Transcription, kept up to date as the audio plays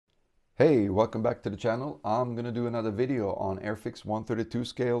Hey, welcome back to the channel. I'm gonna do another video on Airfix 132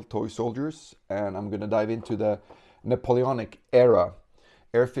 scale toy soldiers, and I'm gonna dive into the Napoleonic era.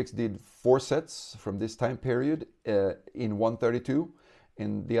 Airfix did 4 sets from this time period in 132.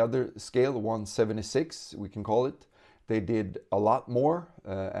 In the other scale, 176, we can call it, they did a lot more,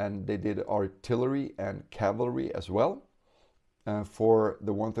 and they did artillery and cavalry as well. For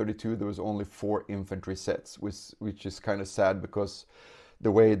the 132, there was only 4 infantry sets, which is kind of sad because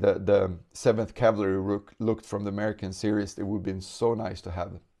the way the 7th Cavalry looked from the American series, it would have been so nice to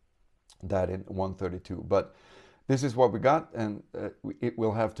have that in 132. But this is what we got, and it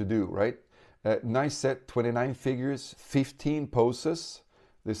will have to do, right? Nice set, 29 figures, 15 poses.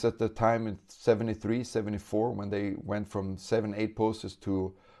 This at the time in 73, 74, when they went from 7, 8 poses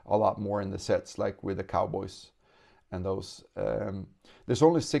to a lot more in the sets, like with the Cowboys and those. There's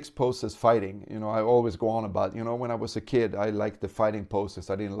only 6 poses fighting. You know, I always go on about, you know, when I was a kid, I liked the fighting poses.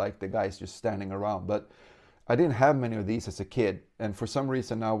 I didn't like the guys just standing around. But I didn't have many of these as a kid. And for some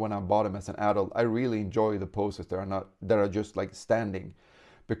reason now, when I bought them as an adult, I really enjoy the poses that are just like standing,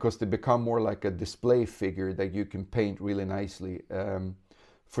 because they become more like a display figure that you can paint really nicely.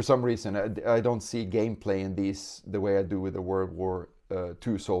 For some reason, I don't see gameplay in these the way I do with the World War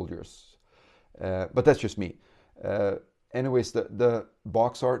II soldiers. But that's just me. Anyways, the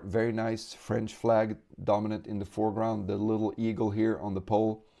box art, very nice. French flag dominant in the foreground. The little eagle here on the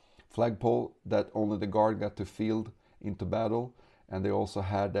pole, flagpole, that only the guard got to field into battle. And they also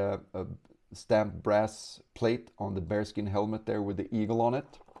had a stamped brass plate on the bearskin helmet there with the eagle on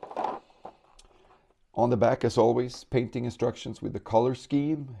it. On the back, as always, painting instructions with the color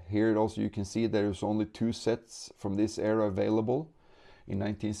scheme. Here also you can see there's only 2 sets from this era available in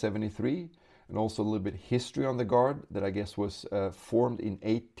 1973. And also a little bit history on the Guard that I guess was formed in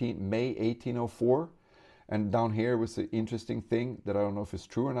May 1804. And down here was the interesting thing that I don't know if it's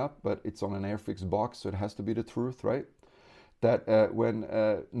true or not, but it's on an Airfix box, so it has to be the truth, right? That when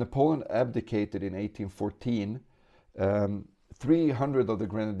Napoleon abdicated in 1814, 300 of the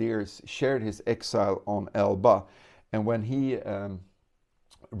Grenadiers shared his exile on Elba. And when he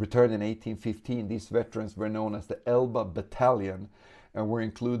returned in 1815, these veterans were known as the Elba Battalion, and were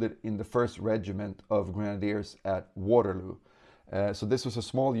included in the 1st Regiment of Grenadiers at Waterloo. So this was a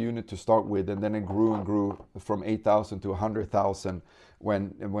small unit to start with, and then it grew and grew from 8,000 to 100,000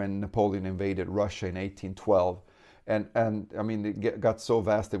 when Napoleon invaded Russia in 1812. And I mean, it got so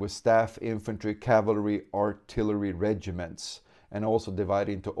vast, there was staff, infantry, cavalry, artillery regiments, and also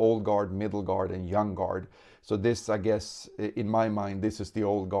divided into Old Guard, Middle Guard, and Young Guard. So this, I guess, in my mind, this is the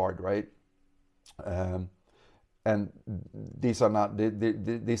Old Guard, right? And these are not,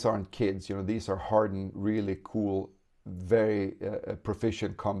 these aren't kids, you know, these are hardened, really cool, very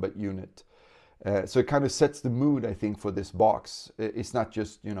proficient combat unit. So it kind of sets the mood, I think, for this box. It's not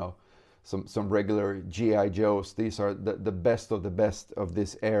just, you know, some regular GI Joes. These are the best of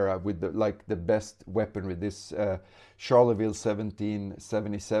this era, with the best weaponry. This Charleville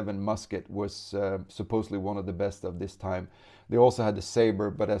 1777 musket was supposedly one of the best of this time. They also had the saber,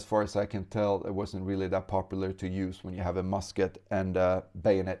 but as far as I can tell, it wasn't really that popular to use when you have a musket and a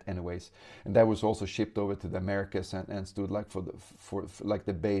bayonet anyways. And that was also shipped over to the Americas and stood like for like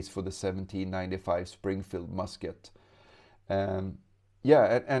the base for the 1795 Springfield musket.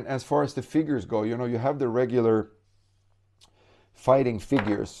 Yeah, and as far as the figures go, you know, you have the regular fighting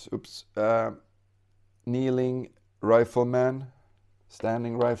figures. Oops. Kneeling rifleman,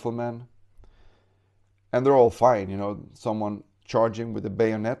 standing rifleman. And they're all fine, you know, someone charging with a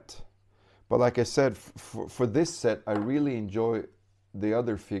bayonet. But like I said, for this set, I really enjoy the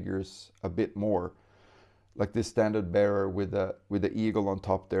other figures a bit more. Like this standard bearer with the eagle on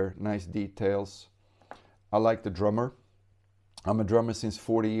top there, nice details. I like the drummer. I'm a drummer since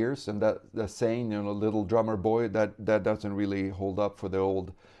 40 years, and that saying, you know, little drummer boy, that doesn't really hold up for the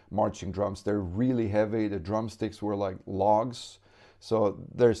old marching drums. They're really heavy. The drumsticks were like logs. So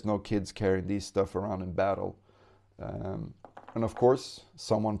there's no kids carrying these stuff around in battle. And of course,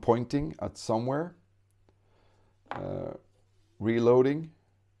 someone pointing at somewhere. Reloading.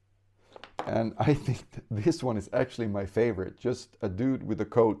 And I think this one is actually my favorite. Just a dude with a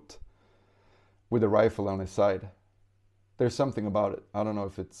coat with a rifle on his side. There's something about it. I don't know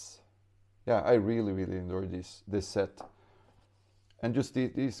if it's... Yeah, I really, really enjoy this set. And just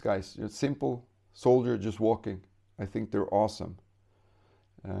these guys, just simple soldier just walking. I think they're awesome.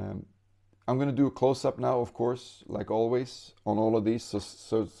 I'm going to do a close-up now, of course, like always, on all of these.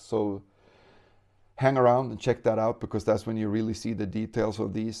 So hang around and check that out, because that's when you really see the details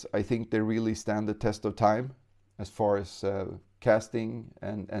of these. I think they really stand the test of time as far as casting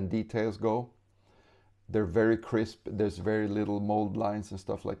and details go. They're very crisp. There's very little mold lines and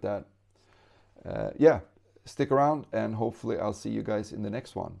stuff like that. yeah, stick around and hopefully I'll see you guys in the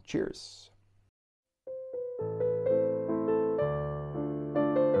next one. Cheers.